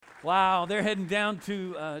Wow, they're heading down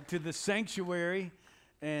to the sanctuary,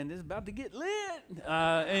 and it's about to get lit.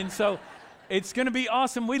 And so it's going to be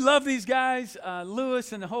awesome. We love these guys,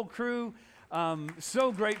 Lewis and the whole crew.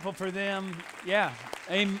 So grateful for them. Yeah,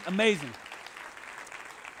 amazing.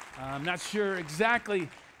 I'm not sure exactly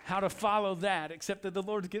how to follow that, except that the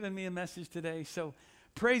Lord's given me a message today. So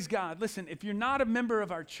praise God. Listen, if you're not a member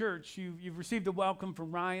of our church, you've received a welcome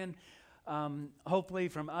from Ryan, hopefully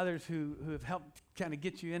from others who have helped kind of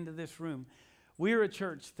get you into this room. We're a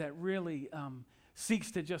church that really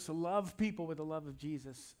seeks to just love people with the love of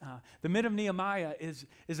Jesus. The Men of Nehemiah is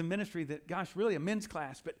a ministry that, gosh, really a men's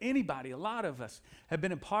class, but anybody, a lot of us have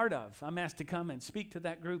been a part of. I'm asked to come and speak to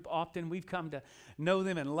that group often. We've come to know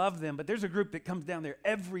them and love them, but there's a group that comes down there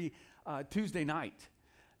every Tuesday night,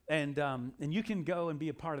 and you can go and be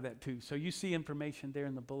a part of that too. So you see information there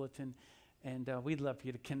in the bulletin, and we'd love for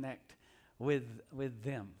you to connect with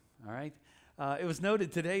them, all right? It was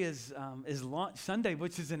noted today is launch Sunday,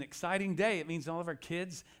 which is an exciting day. It means all of our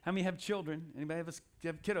kids. How many have children? Anybody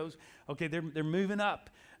have kiddos? Okay, they're moving up,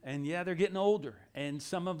 and yeah, they're getting older. And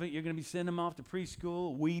some of it you're going to be sending them off to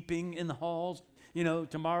preschool, weeping in the halls,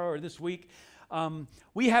 tomorrow or this week.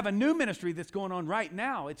 We have a new ministry that's going on right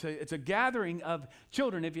now. It's a gathering of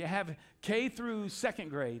children. If you have K through second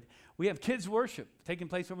grade, we have kids worship taking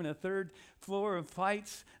place over in the third floor of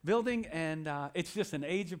Flights building, and it's just an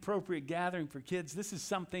age-appropriate gathering for kids. This is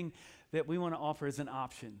something that we want to offer as an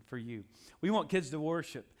option for you. We want kids to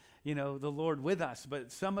worship, the Lord with us,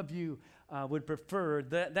 but some of you would prefer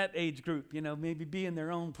that age group, maybe be in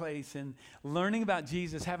their own place and learning about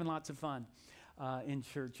Jesus, having lots of fun in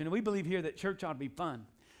church. We believe here that church ought to be fun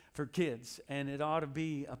for kids, and it ought to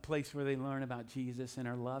be a place where they learn about Jesus and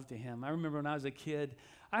our love to Him. I remember when I was a kid,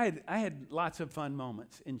 I had lots of fun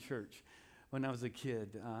moments in church when I was a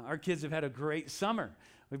kid. Our kids have had a great summer.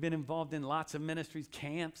 We've been involved in lots of ministries,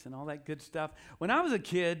 camps, and all that good stuff. When I was a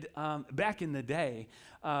kid, back in the day,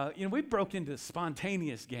 we broke into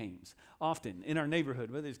spontaneous games often in our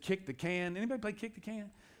neighborhood, whether it's kick the can. Anybody play kick the can?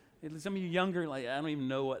 Some of you younger, I don't even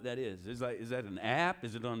know what that is. Is that an app?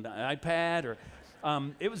 Is it on the iPad? Or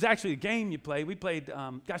it was actually a game you play. We played,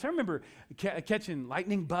 I remember catching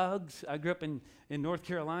lightning bugs. I grew up in North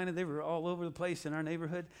Carolina. They were all over the place in our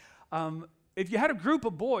neighborhood. If you had a group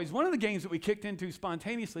of boys, one of the games that we kicked into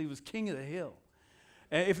spontaneously was King of the Hill.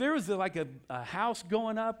 If there was a house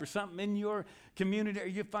going up or something in your community, or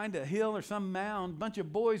you find a hill or some mound, a bunch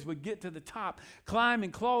of boys would get to the top, climb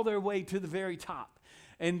and claw their way to the very top.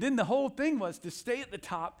 And then the whole thing was to stay at the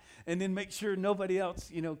top and then make sure nobody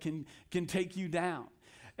else, can take you down.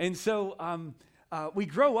 And so we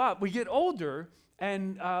grow up, we get older,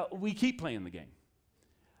 and we keep playing the game.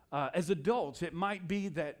 As adults, it might be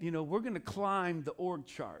that, we're going to climb the org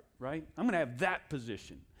chart, right? I'm going to have that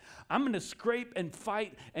position. I'm going to scrape and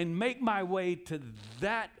fight and make my way to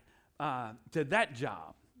that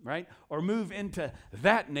job, right? Or move into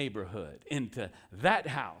that neighborhood, into that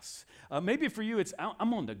house. Maybe for you, it's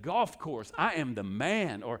I'm on the golf course. I am the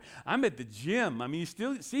man. Or I'm at the gym. I mean, you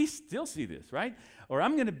still see this, right? Or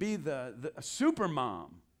I'm going to be the super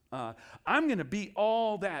mom. I'm going to be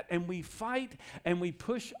all that. And we fight and we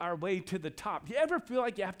push our way to the top. Do you ever feel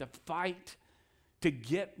like you have to fight to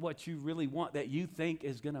get what you really want, that you think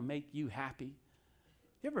is going to make you happy?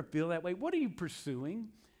 You ever feel that way? What are you pursuing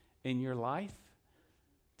in your life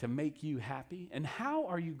to make you happy? And how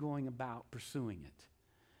are you going about pursuing it?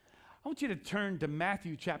 I want you to turn to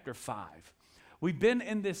Matthew chapter 5. We've been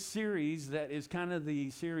in this series that is kind of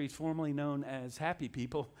the series formerly known as Happy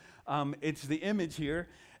People. It's the image here.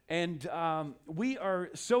 And we are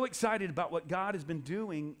so excited about what God has been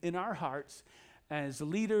doing in our hearts as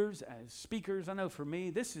leaders, as speakers. I know for me,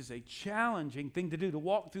 this is a challenging thing to do, to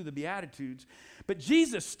walk through the Beatitudes. But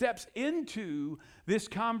Jesus steps into this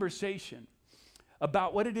conversation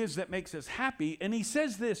about what it is that makes us happy. And he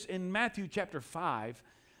says this in Matthew chapter 5,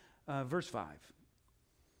 verse 5.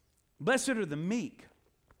 Blessed are the meek,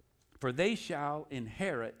 for they shall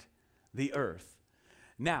inherit the earth.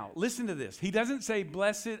 Now, listen to this. He doesn't say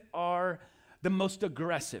blessed are the most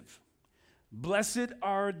aggressive. Blessed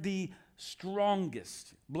are the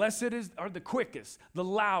strongest. Blessed are the quickest, the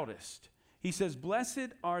loudest. He says blessed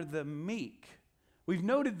are the meek. We've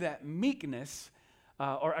noted that meekness,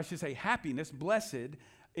 or I should say happiness, blessed,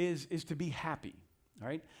 is to be happy, all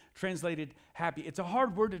right? Translated happy. It's a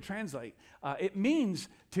hard word to translate. It means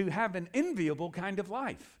to have an enviable kind of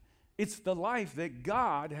life. It's the life that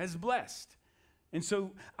God has blessed. And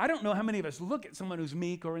so I don't know how many of us look at someone who's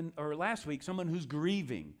meek, or last week, someone who's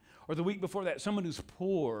grieving, or the week before that, someone who's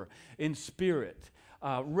poor in spirit.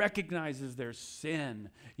 recognizes their sin,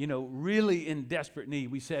 really in desperate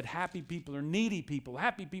need. We said happy people are needy people.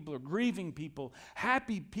 Happy people are grieving people.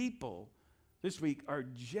 Happy people this week are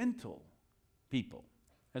gentle people.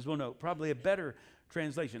 As we'll note, probably a better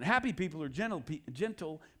translation. Happy people are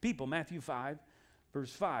gentle people, Matthew 5,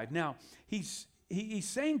 verse 5. Now, he's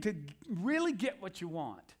saying to really get what you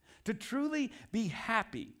want, to truly be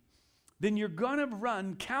happy, then you're going to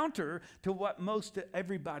run counter to what most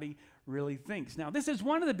everybody really thinks. Now, this is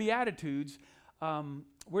one of the Beatitudes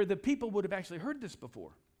where the people would have actually heard this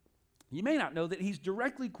before. You may not know that he's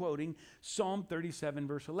directly quoting Psalm 37,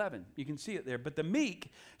 verse 11. You can see it there. But the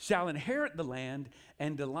meek shall inherit the land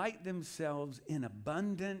and delight themselves in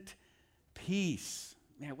abundant peace.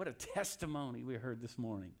 Man, what a testimony we heard this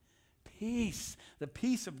morning. Peace, the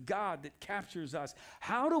peace of God that captures us.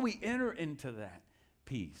 How do we enter into that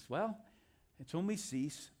peace? Well, it's when we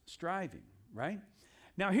cease striving, right?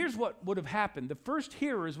 Now, here's what would have happened. The first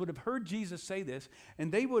hearers would have heard Jesus say this,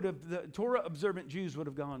 and the Torah observant Jews would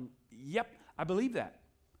have gone, yep, I believe that.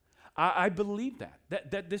 I believe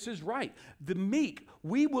that this is right. The meek,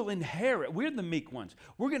 we will inherit. We're the meek ones.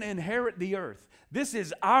 We're going to inherit the earth. This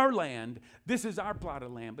is our land. This is our plot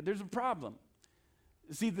of land. But there's a problem.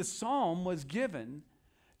 See, the psalm was given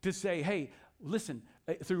to say, hey, listen,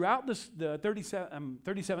 throughout the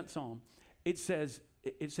 37th psalm, it says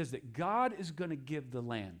that God is going to give the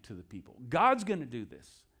land to the people. God's going to do this.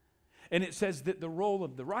 And it says that the role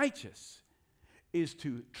of the righteous is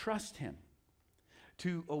to trust him,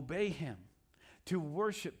 to obey him, to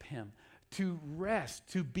worship him, to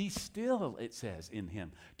rest, to be still, it says, in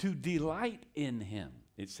him, to delight in him,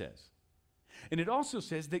 it says. And it also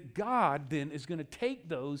says that God then is going to take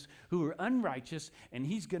those who are unrighteous and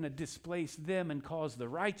he's going to displace them and cause the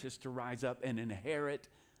righteous to rise up and inherit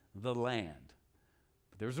the land.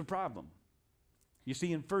 But there's a problem. You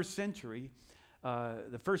see, in the first century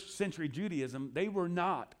Judaism, they were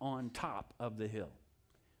not on top of the hill.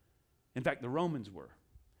 In fact, the Romans were.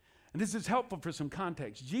 And this is helpful for some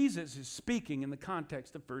context. Jesus is speaking in the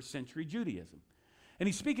context of first century Judaism. And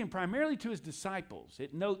he's speaking primarily to his disciples.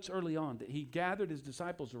 It notes early on that he gathered his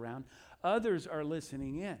disciples around. Others are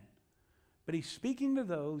listening in. But he's speaking to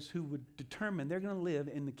those who would determine they're going to live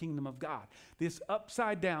in the kingdom of God. This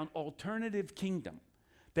upside-down alternative kingdom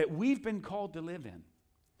that we've been called to live in.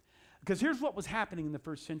 Because here's what was happening in the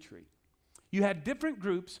first century. You had different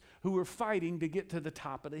groups who were fighting to get to the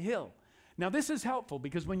top of the hill. Now, this is helpful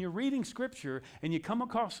because when you're reading Scripture and you come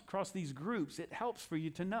across these groups, it helps for you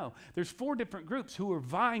to know. There's 4 different groups who were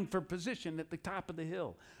vying for position at the top of the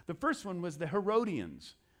hill. The first one was the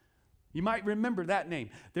Herodians. You might remember that name.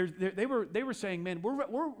 They were saying, man,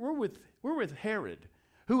 we're with Herod,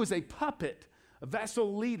 who was a puppet, a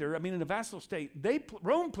vassal leader. I mean, in a vassal state.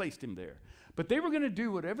 Rome placed him there. But they were going to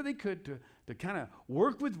do whatever they could to kind of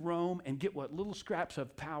work with Rome and get what little scraps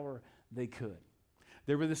of power they could.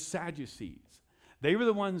 There were the Sadducees. They were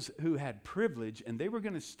the ones who had privilege, and they were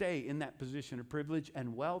going to stay in that position of privilege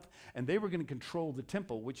and wealth, and they were going to control the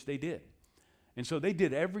temple, which they did. And so they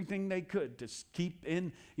did everything they could to keep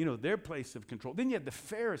in, their place of control. Then you had the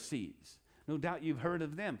Pharisees. No doubt you've heard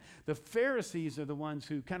of them. The Pharisees are the ones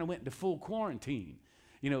who kind of went into full quarantine.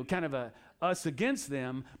 Kind of us against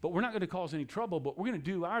them, but we're not going to cause any trouble, but we're going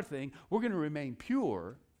to do our thing. We're going to remain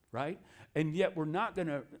pure, right? And yet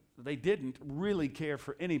they didn't really care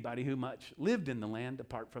for anybody who much lived in the land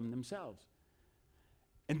apart from themselves.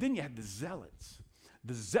 And then you had the Zealots.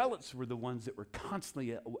 The Zealots were the ones that were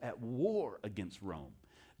constantly at war against Rome.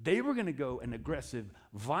 They were going to go an aggressive,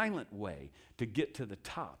 violent way to get to the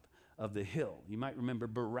top of the hill. You might remember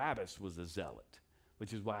Barabbas was a zealot,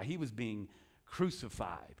 which is why he was being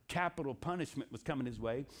crucified. Capital punishment was coming his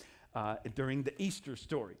way during the Easter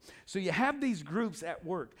story. So you have these groups at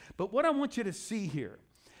work. But what I want you to see here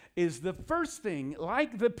is the first thing,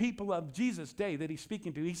 like the people of Jesus' day that he's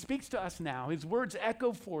speaking to, he speaks to us now. His words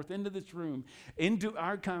echo forth into this room, into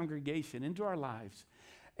our congregation, into our lives.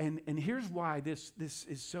 And here's why this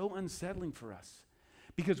is so unsettling for us.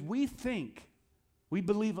 Because we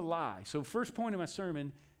believe a lie. So first point of my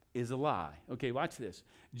sermon is a lie. Okay, watch this.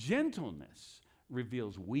 Gentleness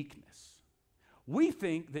reveals weakness. We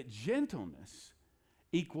think that gentleness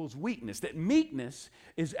equals weakness, that meekness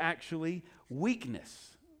is actually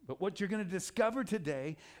weakness. But what you're going to discover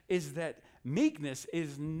today is that meekness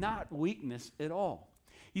is not weakness at all.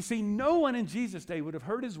 You see, no one in Jesus' day would have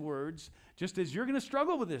heard his words, just as you're going to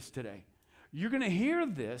struggle with this today. You're going to hear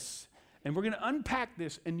this, and we're going to unpack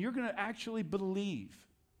this, and you're going to actually believe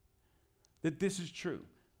that this is true.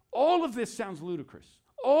 All of this sounds ludicrous.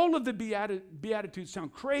 All of the Beatitudes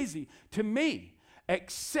sound crazy to me,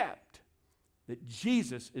 except that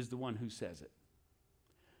Jesus is the one who says it.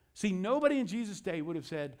 See, nobody in Jesus' day would have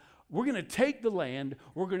said, we're going to take the land,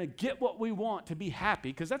 we're going to get what we want to be happy,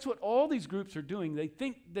 because that's what all these groups are doing. They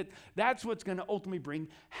think that that's what's going to ultimately bring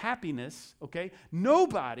happiness, okay?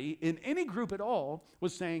 Nobody in any group at all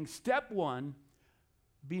was saying, step one,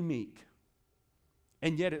 be meek.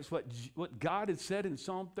 And yet it's what God had said in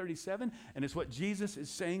Psalm 37, and it's what Jesus is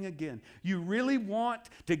saying again. You really want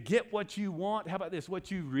to get what you want? How about this? What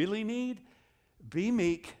you really need? Be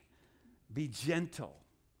meek, be gentle.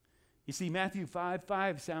 You see, Matthew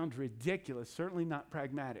 5:5 sounds ridiculous, certainly not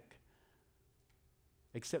pragmatic.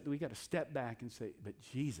 Except that we got to step back and say, but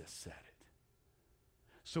Jesus said it.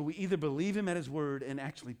 So we either believe him at his word and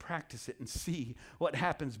actually practice it and see what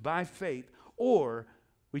happens by faith, or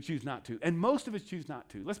we choose not to. And most of us choose not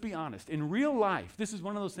to. Let's be honest. In real life, this is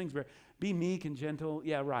one of those things where be meek and gentle.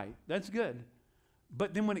 Yeah, right. That's good.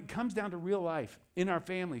 But then when it comes down to real life, in our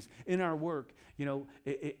families, in our work,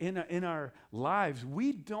 in our lives,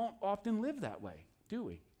 we don't often live that way, do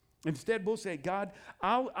we? Instead, we'll say, God,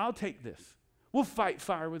 I'll take this. We'll fight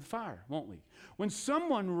fire with fire, won't we? When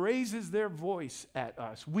someone raises their voice at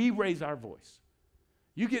us, we raise our voice.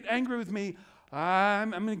 You get angry with me,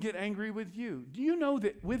 I'm going to get angry with you. Do you know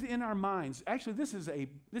that within our minds, actually this is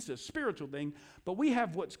a spiritual thing, but we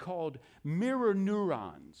have what's called mirror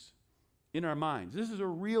neurons in our minds. This is a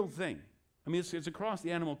real thing. I mean, it's across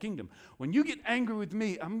the animal kingdom. When you get angry with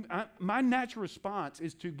me, my natural response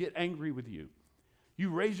is to get angry with you. You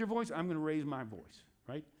raise your voice, I'm going to raise my voice,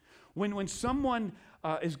 right? When someone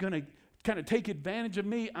is going to kind of take advantage of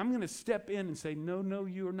me, I'm going to step in and say, no,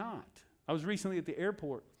 you're not. I was recently at the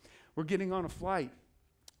airport. We're getting on a flight.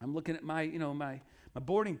 I'm looking at my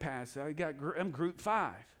boarding pass. I'm group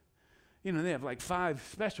 5. They have like 5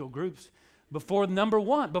 special groups before number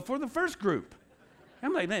 1, before the first group.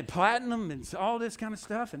 I'm like, man, platinum and all this kind of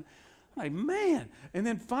stuff. And I'm like, man. And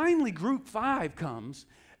then finally group 5 comes.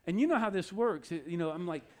 And you know how this works. I'm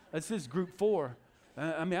like, this is group 4.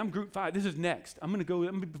 I'm group 5. This is next. I'm going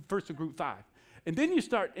to be first to group 5. And then you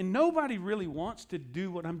start, and nobody really wants to do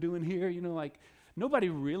what I'm doing here. Nobody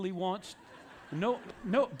really wants, no.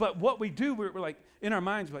 But what we do, we're like, in our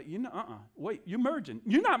minds, like, wait, you're merging.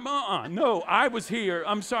 You're not, no, I was here.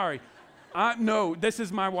 I'm sorry. No, this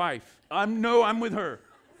is my wife. I'm with her.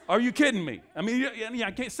 Are you kidding me? I mean,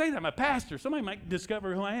 I can't say that. I'm a pastor. Somebody might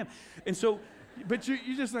discover who I am. And so, but you're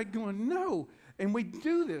just like going, no. And we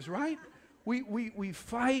do this, right? We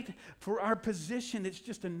fight for our position. It's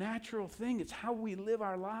just a natural thing. It's how we live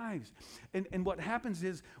our lives. And what happens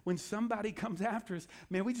is when somebody comes after us,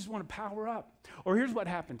 man, we just want to power up. Or here's what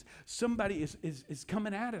happens. Somebody is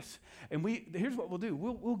coming at us. And here's what we'll do.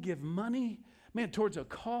 We'll give money, man, towards a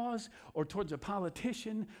cause or towards a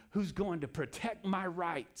politician who's going to protect my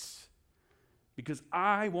rights. Because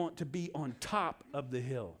I want to be on top of the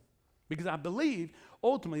hill. Because I believe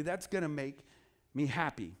ultimately that's going to make me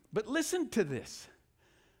happy. But listen to this.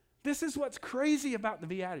 This is what's crazy about the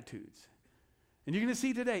Beatitudes. And you're going to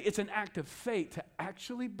see today, it's an act of faith to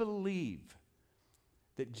actually believe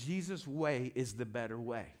that Jesus' way is the better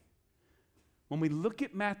way. When we look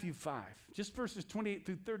at Matthew 5, just verses 28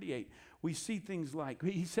 through 38, we see things like,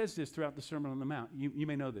 he says this throughout the Sermon on the Mount. You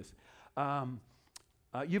may know this.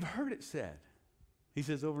 You've heard it said. He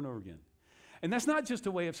says over and over again. And that's not just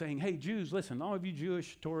a way of saying, hey, Jews, listen, all of you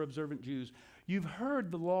Jewish, Torah-observant Jews, you've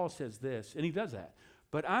heard the law says this, and he does that.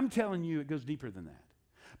 But I'm telling you, it goes deeper than that.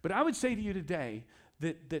 But I would say to you today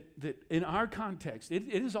that in our context, it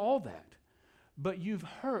is all that. But you've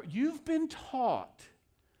been taught,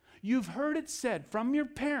 you've heard it said from your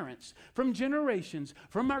parents, from generations,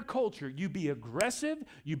 from our culture, you be aggressive,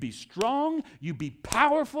 you be strong, you be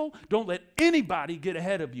powerful, don't let anybody get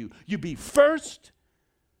ahead of you. You be first,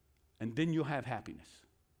 and then you'll have happiness.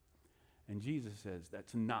 And Jesus says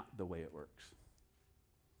that's not the way it works.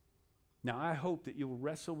 Now, I hope that you'll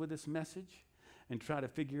wrestle with this message and try to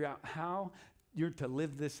figure out how you're to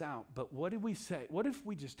live this out. But what did we say? What if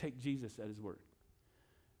we just take Jesus at his word?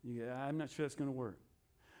 I'm not sure that's going to work.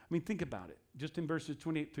 I mean, think about it. Just in verses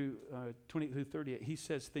 28 through 38, he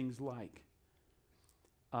says things like,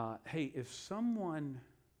 hey, if someone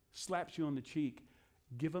slaps you on the cheek,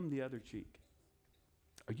 give them the other cheek.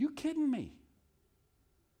 Are you kidding me?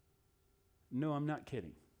 No, I'm not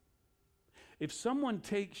kidding. If someone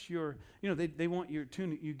takes your, they want your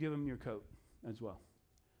tunic, you give them your coat as well.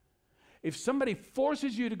 If somebody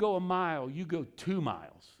forces you to go a mile, you go 2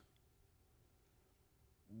 miles.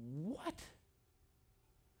 What?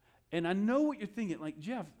 And I know what you're thinking, like,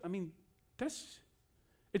 Jeff, I mean,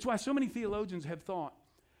 it's why so many theologians have thought,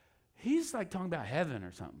 he's like talking about heaven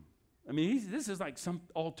or something. I mean, this is like some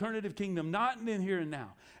alternative kingdom, not in here and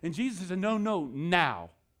now. And Jesus said, no,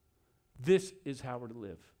 now. This is how we're to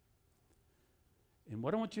live. And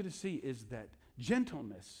what I want you to see is that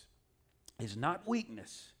gentleness is not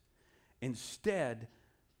weakness. Instead,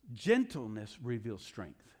 gentleness reveals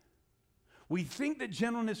strength. We think that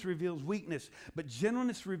gentleness reveals weakness, but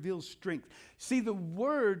gentleness reveals strength. See, the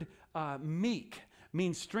word meek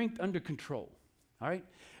means strength under control. All right?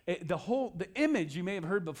 The image you may have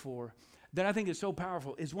heard before that I think is so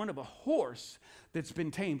powerful is one of a horse that's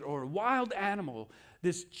been tamed, or a wild animal.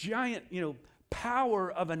 This giant,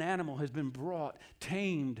 power of an animal has been brought,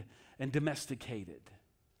 tamed, and domesticated.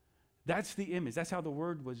 That's the image. That's how the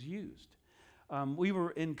word was used. We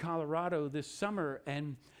were in Colorado this summer,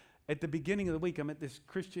 and at the beginning of the week, I'm at this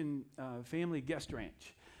Christian family guest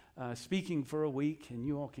ranch speaking for a week, and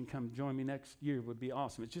you all can come join me next year. It would be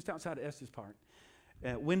awesome. It's just outside of Estes Park,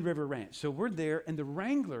 Wind River Ranch. So we're there, and the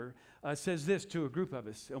wrangler says this to a group of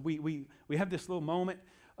us. We have this little moment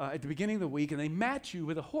at the beginning of the week, and they match you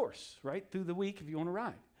with a horse, right, through the week if you want to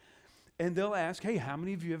ride. And they'll ask, hey, how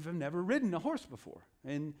many of you have never ridden a horse before?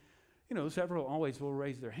 And, several always will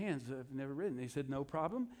raise their hands that have never ridden. They said, no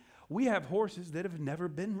problem. We have horses that have never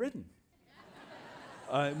been ridden.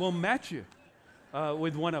 We'll match you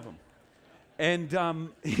with one of them. And,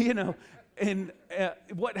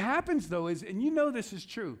 what happens, though, is, and this is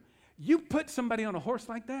true, you put somebody on a horse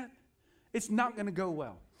like that, it's not going to go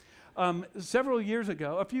well. Several years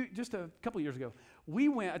ago, just a couple years ago,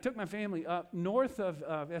 I took my family up north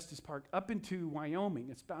of Estes Park, up into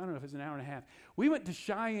Wyoming. I don't know if it's an hour and a half. We went to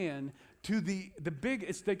Cheyenne to the big,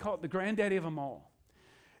 they call it the granddaddy of them all.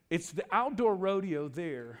 It's the outdoor rodeo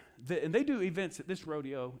there, and they do events at this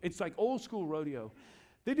rodeo. It's like old school rodeo.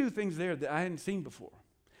 They do things there that I hadn't seen before.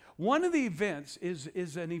 One of the events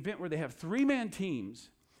is an event where they have 3-man teams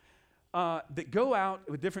that go out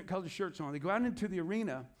with different colored shirts on. They go out into the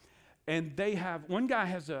arena, and they have, one guy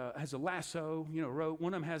has a lasso, rope.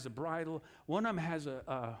 One of them has a bridle. One of them has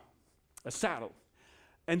a saddle.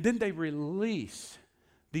 And then they release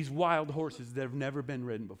these wild horses that have never been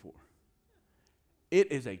ridden before.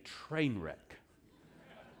 It is a train wreck.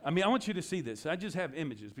 I want you to see this. I just have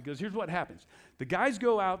images because here's what happens. The guys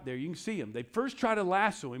go out there. You can see them. They first try to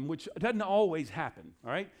lasso him, which doesn't always happen,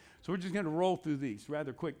 all right? So we're just going to roll through these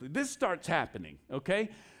rather quickly. This starts happening, okay?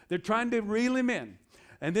 They're trying to reel him in.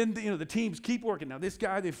 And then, the teams keep working. Now, this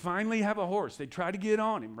guy, they finally have a horse. They try to get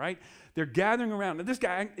on him, right? They're gathering around. Now, this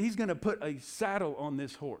guy, he's going to put a saddle on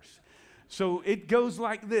this horse. So it goes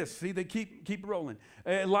like this. See, they keep rolling.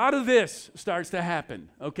 A lot of this starts to happen,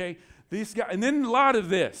 okay? These guys, and then a lot of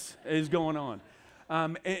this is going on.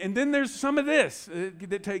 And then there's some of this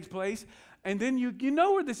that takes place. And then you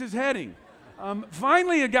know where this is heading.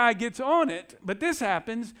 Finally, a guy gets on it, but this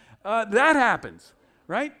happens, that happens,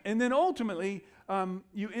 right? And then ultimately,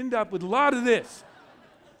 you end up with a lot of this.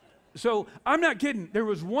 So I'm not kidding. There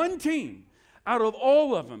was one team out of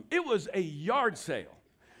all of them. It was a yard sale.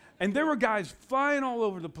 And there were guys flying all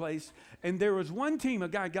over the place. And there was one team, a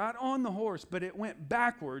guy got on the horse, but it went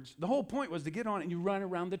backwards. The whole point was to get on it and you run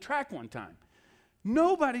around the track one time.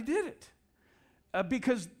 Nobody did it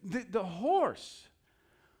because the horse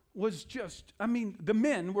was just, the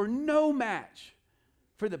men were no match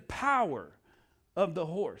for the power of the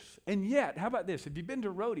horse. And yet, how about this? If you've been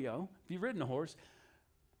to rodeo, if you've ridden a horse,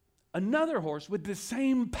 another horse with the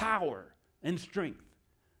same power and strength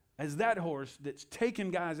as that horse that's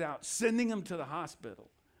taking guys out, sending them to the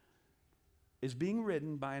hospital, is being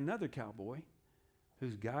ridden by another cowboy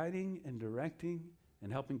who's guiding and directing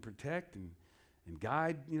and helping protect and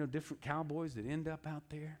guide, different cowboys that end up out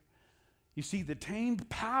there. You see, the tamed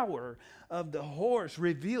power of the horse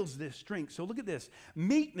reveals this strength. So look at this.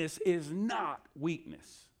 Meekness is not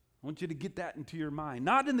weakness. I want you to get that into your mind.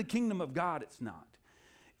 Not in the kingdom of God, it's not.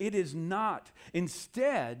 It is not.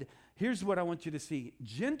 Instead, here's what I want you to see.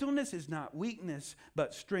 Gentleness is not weakness,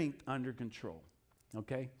 but strength under control.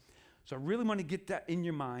 Okay? So I really want to get that in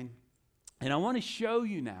your mind. And I want to show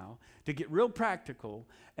you now to get real practical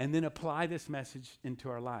and then apply this message into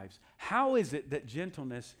our lives. How is it that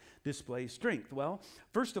gentleness displays strength? Well,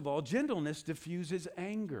 first of all, gentleness diffuses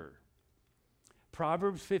anger.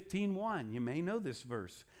 Proverbs 15:1. You may know this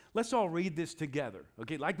verse. Let's all read this together,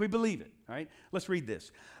 okay, like we believe it, all right? Let's read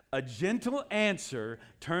this. A gentle answer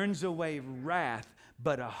turns away wrath,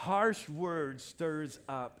 but a harsh word stirs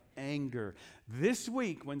up anger. This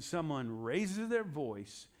week, when someone raises their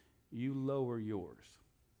voice, you lower yours.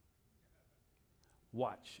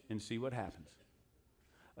 Watch and see what happens.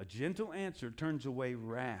 A gentle answer turns away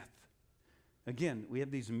wrath. Again, we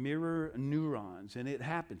have these mirror neurons, and it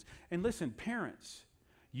happens. And listen, parents,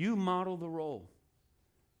 you model the role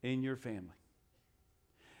in your family.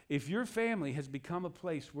 If your family has become a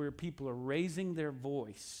place where people are raising their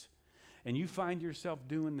voice, and you find yourself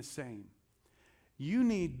doing the same, You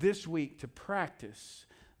need this week to practice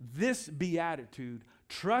this beatitude.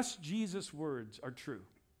 Trust Jesus' words are true.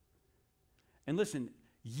 And listen,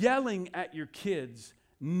 yelling at your kids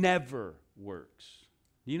never works.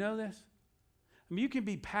 Do you know this? I mean, you can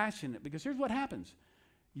be passionate because here's what happens.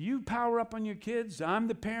 You power up on your kids, I'm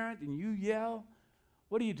the parent, and you yell.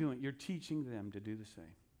 What are you doing? You're teaching them to do the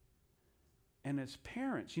same. And as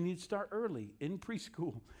parents, you need to start early in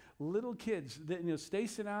preschool. Little kids,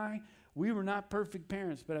 Stacy and I, we were not perfect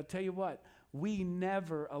parents, but I'll tell you what, we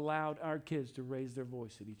never allowed our kids to raise their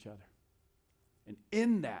voice at each other. And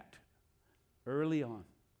in that, early on,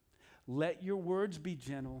 let your words be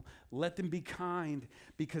gentle, let them be kind,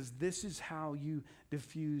 because this is how you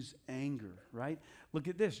diffuse anger, right? Look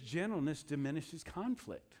at this. Gentleness diminishes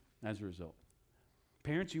conflict as a result.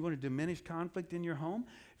 Parents, you want to diminish conflict in your home?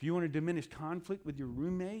 If you want to diminish conflict with your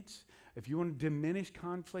roommates, if you want to diminish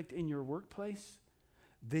conflict in your workplace,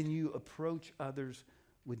 then you approach others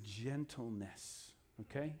with gentleness,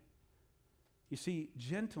 okay? You see,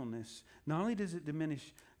 gentleness, not only does it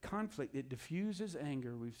diminish conflict, it diffuses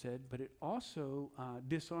anger, we've said, but it also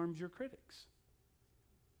disarms your critics.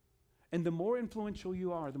 And the more influential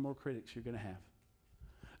you are, the more critics you're going to have.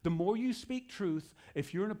 The more you speak truth,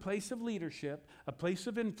 if you're in a place of leadership, a place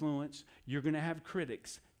of influence, you're going to have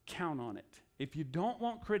critics. Count on it. If you don't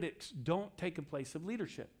want critics, don't take a place of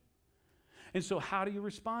leadership. And so how do you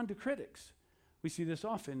respond to critics? We see this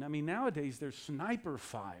often. I mean, nowadays there's sniper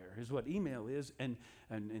fire is what email is, and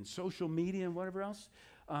social media and whatever else.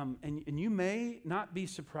 And you may not be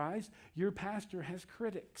surprised. Your pastor has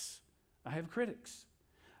critics. I have critics.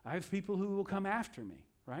 I have people who will come after me,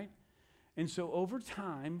 right? And so over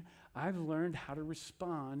time, I've learned how to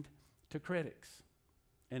respond to critics.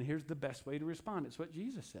 And here's the best way to respond. It's what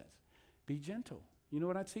Jesus says. Be gentle. You know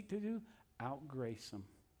what I'd seek to do? Outgrace them.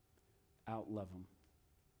 Outlove them.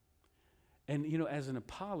 And, as an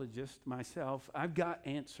apologist myself, I've got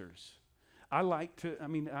answers.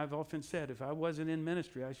 I've often said, if I wasn't in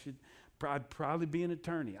ministry, I'd probably be an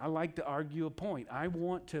attorney. I like to argue a point.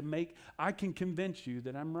 I can convince you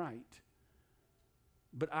that I'm right.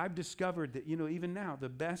 But I've discovered that, even now, the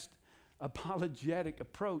best apologetic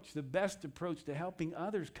approach, the best approach to helping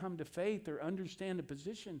others come to faith or understand a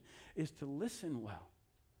position is to listen well.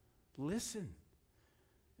 Listen.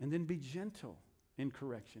 And then be gentle in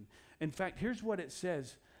correction. In fact, here's what it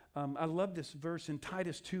says. I love this verse in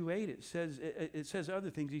Titus 2:8. It says other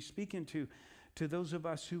things. He's speaking to those of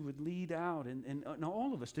us who would lead out and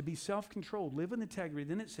all of us to be self-controlled, live in integrity.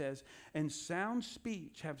 Then it says, and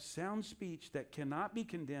have sound speech that cannot be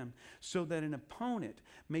condemned, so that an opponent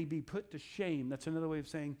may be put to shame. That's another way of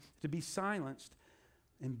saying to be silenced,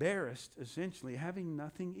 embarrassed, essentially, having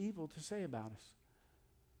nothing evil to say about us.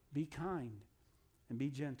 Be kind and be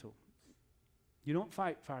gentle. You don't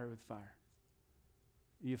fight fire with fire.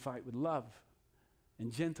 You fight with love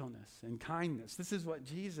and gentleness and kindness. This is what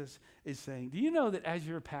Jesus is saying. Do you know that as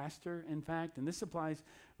your pastor, in fact, and this applies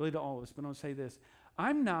really to all of us, but I'll say this, I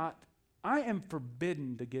am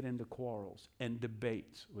forbidden to get into quarrels and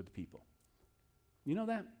debates with people. You know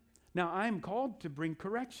that? Now, I am called to bring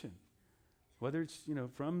correction, whether it's,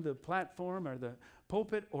 from the platform or the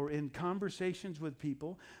pulpit or in conversations with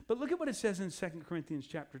people. But look at what it says in 2 Corinthians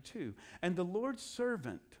chapter 2. And the Lord's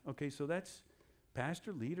servant, okay, so that's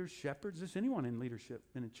pastor, leaders, shepherds, this anyone in leadership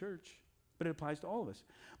in a church, but it applies to all of us,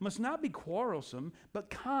 must not be quarrelsome, but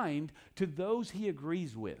kind to those he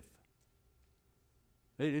agrees with.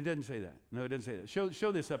 It doesn't say that. No, it doesn't say that.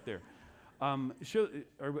 Show this up there.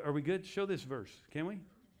 Are we good? Show this verse, can we?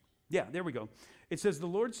 Yeah, there we go. It says the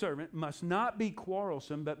Lord's servant must not be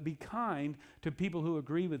quarrelsome, but be kind to people who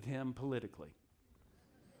agree with him politically.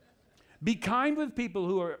 Be kind with people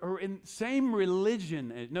who are in same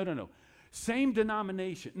religion. No. Same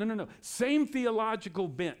denomination. No. Same theological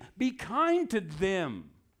bent. Be kind to them.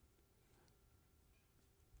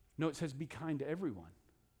 No, it says be kind to everyone.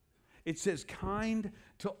 It says kind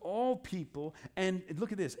to all people. And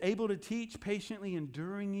look at this. Able to teach, patiently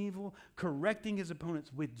enduring evil, correcting his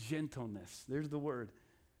opponents with gentleness. There's the word.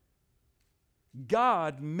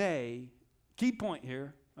 God may, key point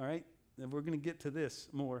here, all right? And we're going to get to this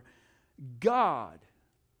more. God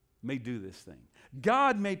may do this thing.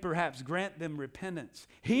 God may perhaps grant them repentance.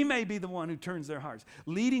 He may be the one who turns their hearts,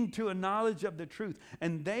 leading to a knowledge of the truth.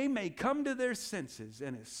 And they may come to their senses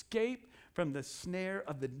and escape from the snare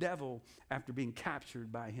of the devil after being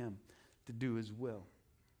captured by him to do his will.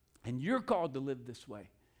 And you're called to live this way.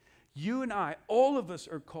 You and I, all of us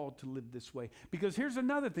are called to live this way. Because here's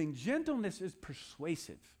another thing. Gentleness is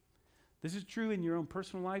persuasive. This is true in your own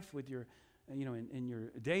personal life, with your, in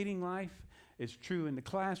your dating life. It's true in the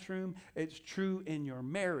classroom. It's true in your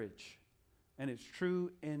marriage. And it's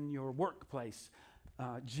true in your workplace.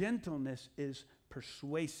 Gentleness is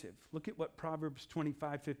persuasive. Look at what Proverbs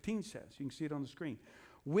 25:15 says. You can see it on the screen.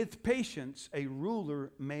 With patience, a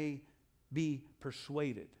ruler may be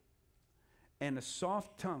persuaded, and a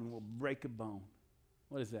soft tongue will break a bone.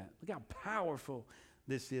 What is that? Look how powerful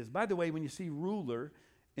this is. By the way, when you see ruler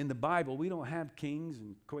in the Bible, we don't have kings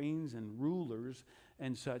and queens and rulers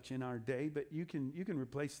and such in our day, but you can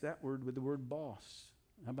replace that word with the word boss.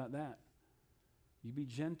 How about that? You be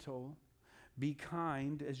gentle, be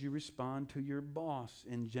kind as you respond to your boss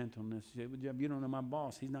in gentleness. You don't know my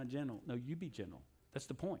boss, he's not gentle. No, you be gentle. That's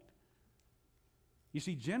the point. You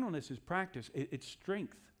see, gentleness is practice. It's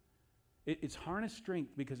strength. It's harnessed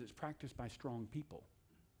strength because it's practiced by strong people.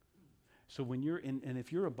 So when you're in, and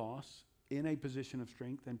if you're a boss in a position of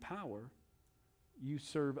strength and power, you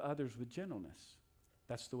serve others with gentleness.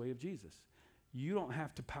 That's the way of Jesus. You don't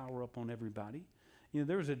have to power up on everybody. You know,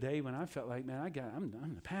 there was a day when I felt like, man,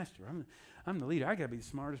 I'm the pastor. I'm the leader. I got to be the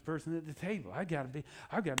smartest person at the table. I've got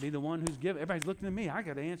to be the one who's giving. Everybody's looking at me. I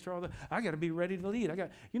got to answer I got to be ready to lead.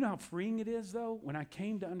 You know how freeing it is, though, when I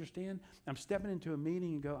came to understand, I'm stepping into a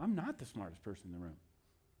meeting and go, I'm not the smartest person in the room.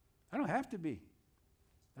 I don't have to be.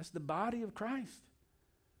 That's the body of Christ.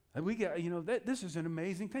 And we got, this is an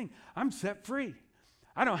amazing thing. I'm set free.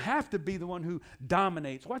 I don't have to be the one who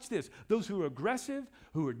dominates. Watch this. Those who are aggressive,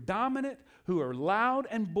 who are dominant, who are loud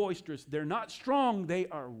and boisterous, they're not strong, they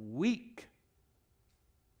are weak.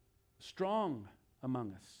 Strong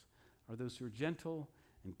among us are those who are gentle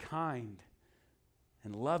and kind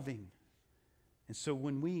and loving. And so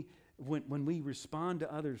when we respond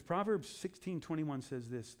to others, Proverbs 16:21 says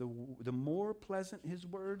this, the more pleasant his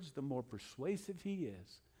words, the more persuasive he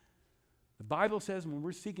is. The Bible says when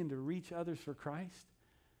we're seeking to reach others for Christ,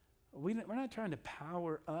 we're not trying to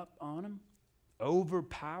power up on them,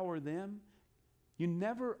 overpower them. You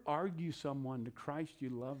never argue someone to Christ, you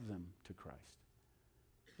love them to Christ.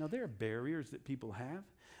 Now, there are barriers that people have.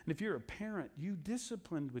 And if you're a parent, you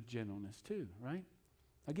disciplined with gentleness too, right?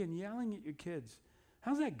 Again, yelling at your kids.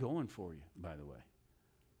 How's that going for you, by the way?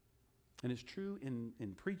 And it's true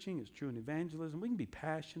in preaching, it's true in evangelism. We can be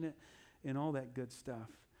passionate and all that good stuff.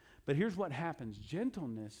 But here's what happens.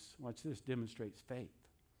 Gentleness, watch this, demonstrates faith.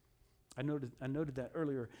 I noted that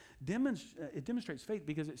earlier. It demonstrates faith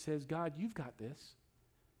because it says, God, you've got this.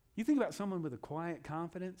 You think about someone with a quiet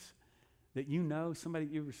confidence that somebody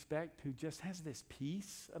you respect who just has this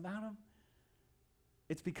peace about them.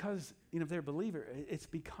 It's because, if they're a believer, it's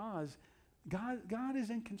because God is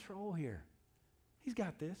in control here. He's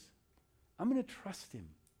got this. I'm going to trust him.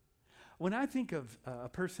 When I think of a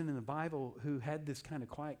person in the Bible who had this kind of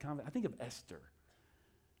quiet confidence, I think of Esther.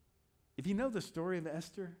 If you know the story of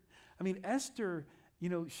Esther, Esther,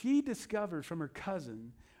 she discovered from her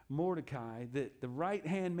cousin, Mordecai, that the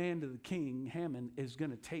right-hand man to the king, Haman, is going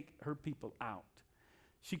to take her people out.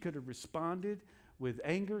 She could have responded with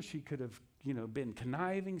anger. She could have, been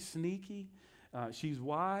conniving, sneaky. She's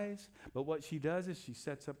wise, but what she does is she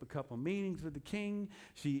sets up a couple meetings with the king.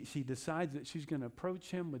 She decides that she's going to approach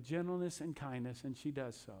him with gentleness and kindness, and she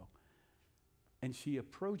does so. And she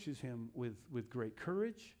approaches him with great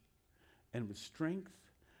courage and with strength,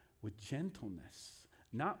 with gentleness.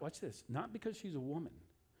 Watch this, not because she's a woman,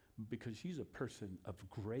 but because she's a person of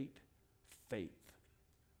great faith.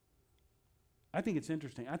 I think it's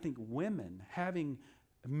interesting. I think women having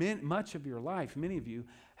much of your life, many of you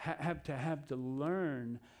have to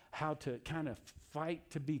learn how to kind of fight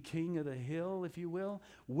to be king of the hill, if you will.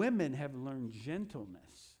 Women have learned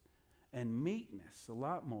gentleness and meekness a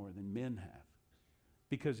lot more than men have.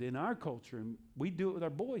 Because in our culture, we do it with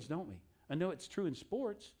our boys, don't we? I know it's true in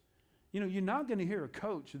sports. You're not going to hear a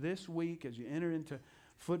coach this week as you enter into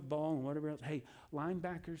football and whatever else. Hey,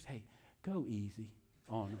 linebackers, hey, go easy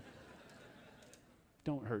on them.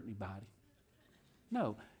 Don't hurt anybody.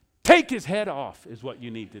 No, take his head off is what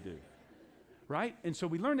you need to do, right? And so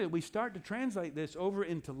we learn that we start to translate this over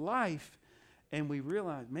into life, and we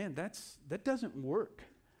realize, man, that doesn't work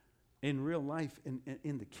in real life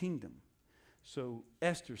in the kingdom. So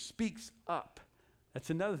Esther speaks up. That's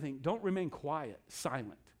another thing. Don't remain quiet,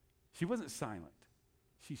 silent. She wasn't silent.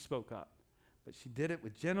 She spoke up, but she did it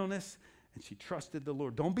with gentleness, and she trusted the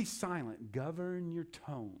Lord. Don't be silent. Govern your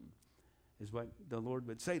tone, is what the Lord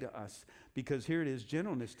would say to us, because here it is,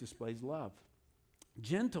 gentleness displays love.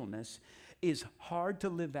 Gentleness is hard to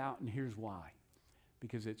live out, and here's why.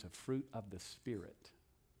 Because it's a fruit of the Spirit.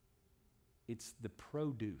 It's the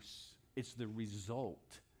produce. It's the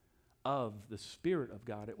result of the Spirit of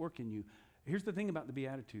God at work in you. Here's the thing about the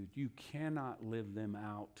Beatitudes. You cannot live them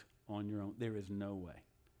out on your own. There is no way.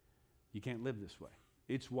 You can't live this way.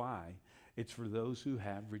 It's why It's for those who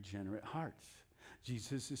have regenerate hearts.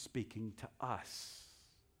 Jesus is speaking to us,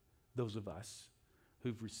 those of us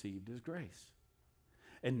who've received his grace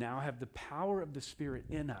and now have the power of the Spirit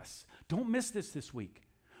in us. Don't miss this week.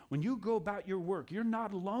 When you go about your work, you're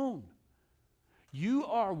not alone. You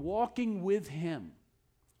are walking with him.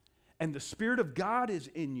 And the Spirit of God is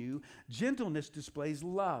in you. Gentleness displays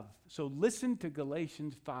love. So listen to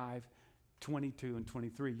Galatians 5:22 and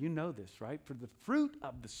 23. You know this, right? For the fruit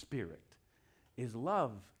of the Spirit is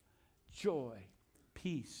love, joy,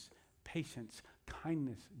 peace, patience,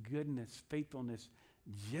 kindness, goodness, faithfulness,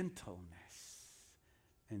 gentleness,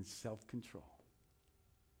 and self-control.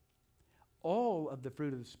 All of the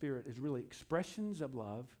fruit of the Spirit is really expressions of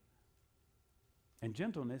love, and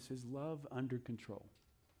gentleness is love under control.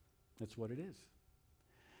 That's what it is.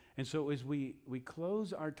 And so as we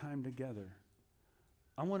close our time together,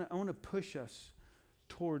 I want to push us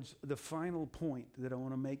towards the final point that I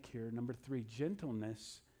want to make here. Number 3,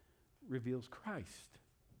 gentleness reveals Christ.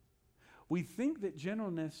 We think that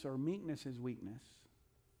gentleness or meekness is weakness.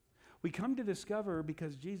 We come to discover,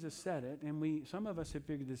 because Jesus said it, and some of us have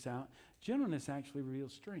figured this out, gentleness actually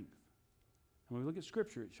reveals strength. And when we look at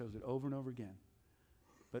Scripture, it shows it over and over again.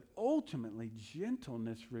 But ultimately,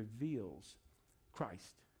 gentleness reveals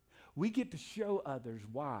Christ. We get to show others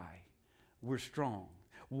why we're strong,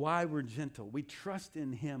 why we're gentle. We trust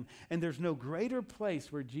in him. And there's no greater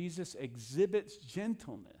place where Jesus exhibits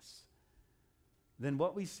gentleness than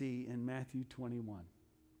what we see in Matthew 21.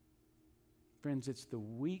 Friends, it's the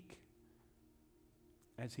week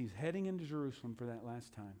as he's heading into Jerusalem for that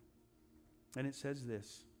last time. And it says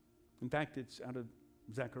this. In fact, it's out of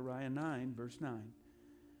Zechariah 9, verse 9.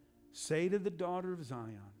 Say to the daughter of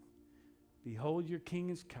Zion, behold, your king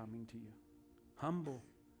is coming to you, humble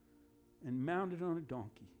and mounted on a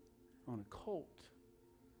donkey, on a colt,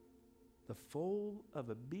 the foal of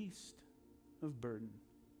a beast of burden.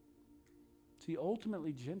 See,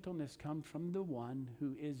 ultimately, gentleness comes from the one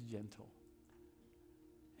who is gentle.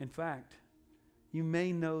 In fact, you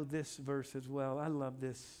may know this verse as well. I love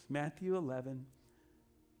this. Matthew 11,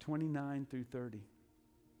 29 through 30.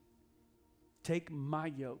 Take my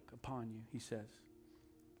yoke upon you, he says,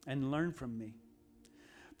 and learn from me.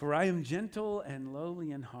 For I am gentle and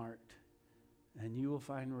lowly in heart, and you will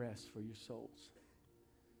find rest for your souls.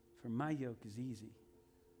 For my yoke is easy,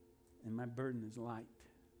 and my burden is light.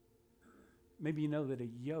 Maybe you know that a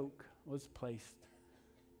yoke was placed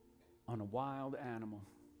on a wild animal,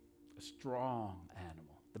 a strong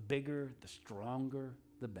animal. The bigger, the stronger,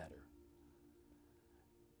 the better.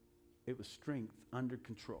 It was strength under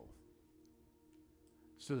control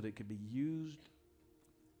so that it could be used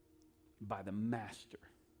by the master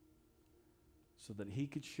so that he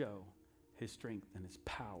could show his strength and his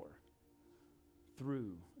power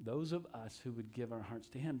through those of us who would give our hearts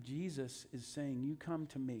to him. Jesus is saying, you come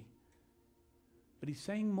to me. But he's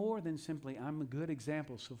saying more than simply, I'm a good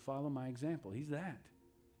example, so follow my example. He's that.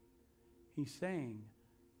 He's saying,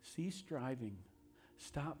 cease striving.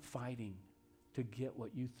 Stop fighting to get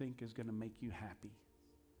what you think is going to make you happy.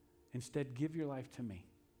 Instead, give your life to me.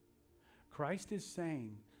 Christ is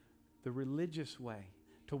saying the religious way,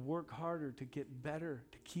 to work harder, to get better,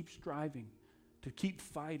 to keep striving, to keep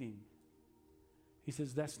fighting. He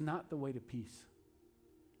says that's not the way to peace.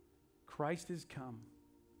 Christ has come.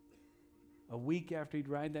 A week after he'd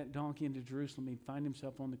ride that donkey into Jerusalem, he'd find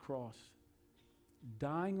himself on the cross,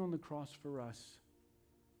 dying on the cross for us.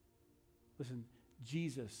 Listen,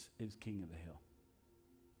 Jesus is King of the hill.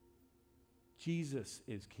 Jesus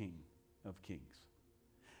is King of kings.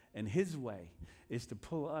 And his way is to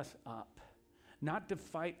pull us up, not to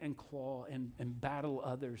fight and claw and battle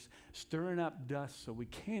others, stirring up dust so we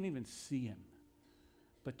can't even see him,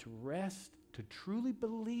 but to rest, to truly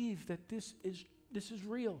believe that this is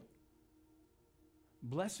real.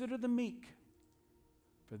 Blessed are the meek,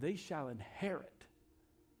 for they shall inherit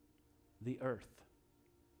the earth.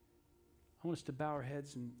 I want us to bow our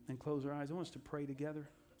heads and close our eyes. I want us to pray together.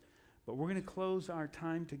 But we're going to close our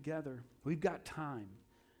time together. We've got time.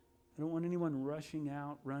 I don't want anyone rushing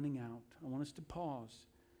out, running out. I want us to pause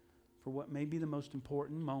for what may be the most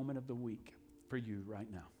important moment of the week for you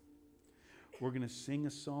right now. We're going to sing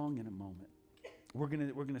a song in a moment. We're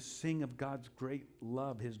going to sing of God's great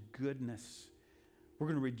love, his goodness. We're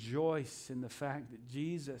going to rejoice in the fact that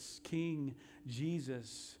Jesus, King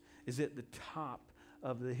Jesus, is at the top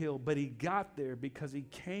of the hill. But he got there because he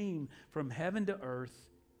came from heaven to earth.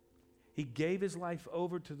 He gave his life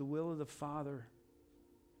over to the will of the Father.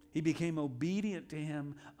 He became obedient to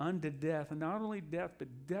him unto death. And not only death, but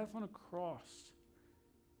death on a cross.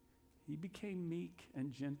 He became meek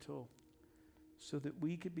and gentle so that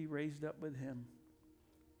we could be raised up with him.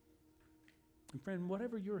 And friend,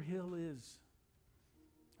 whatever your hill is,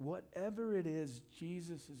 whatever it is,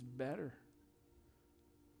 Jesus is better.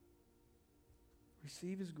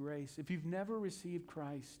 Receive His grace. If you've never received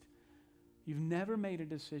Christ, you've never made a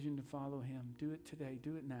decision to follow Him, do it today.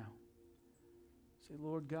 Do it now. Say,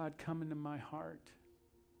 Lord God, come into my heart.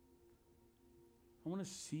 I want to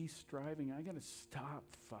cease striving. I got to stop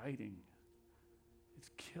fighting. It's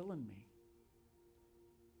killing me.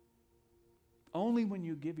 Only when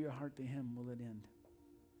you give your heart to Him will it end.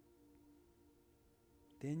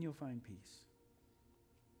 Then you'll find peace.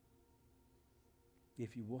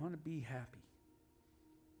 If you want to be happy,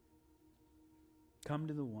 come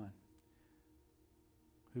to the one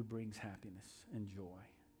who brings happiness and joy,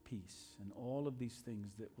 peace, and all of these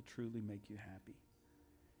things that will truly make you happy.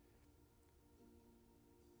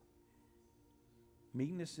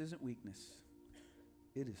 Meekness isn't weakness.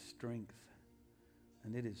 It is strength,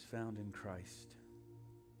 and it is found in Christ.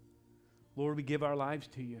 Lord, we give our lives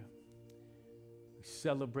to you. We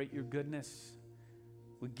celebrate your goodness.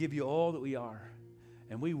 We give you all that we are,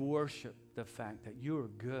 and we worship the fact that you are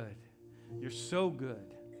good. You're so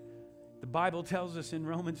good. The Bible tells us in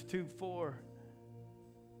Romans 2:4,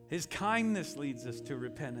 His kindness leads us to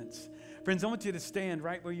repentance. Friends, I want you to stand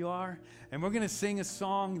right where you are, and we're going to sing a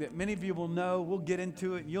song that many of you will know. We'll get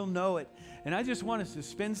into it, and you'll know it. And I just want us to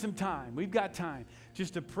spend some time. We've got time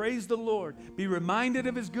just to praise the Lord, be reminded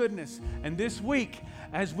of His goodness. And this week,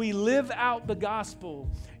 as we live out the gospel,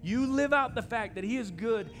 you live out the fact that He is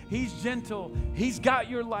good, He's gentle, He's got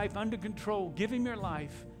your life under control. Give Him your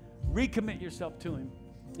life. Recommit yourself to Him,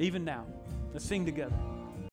 even now. Let's sing together.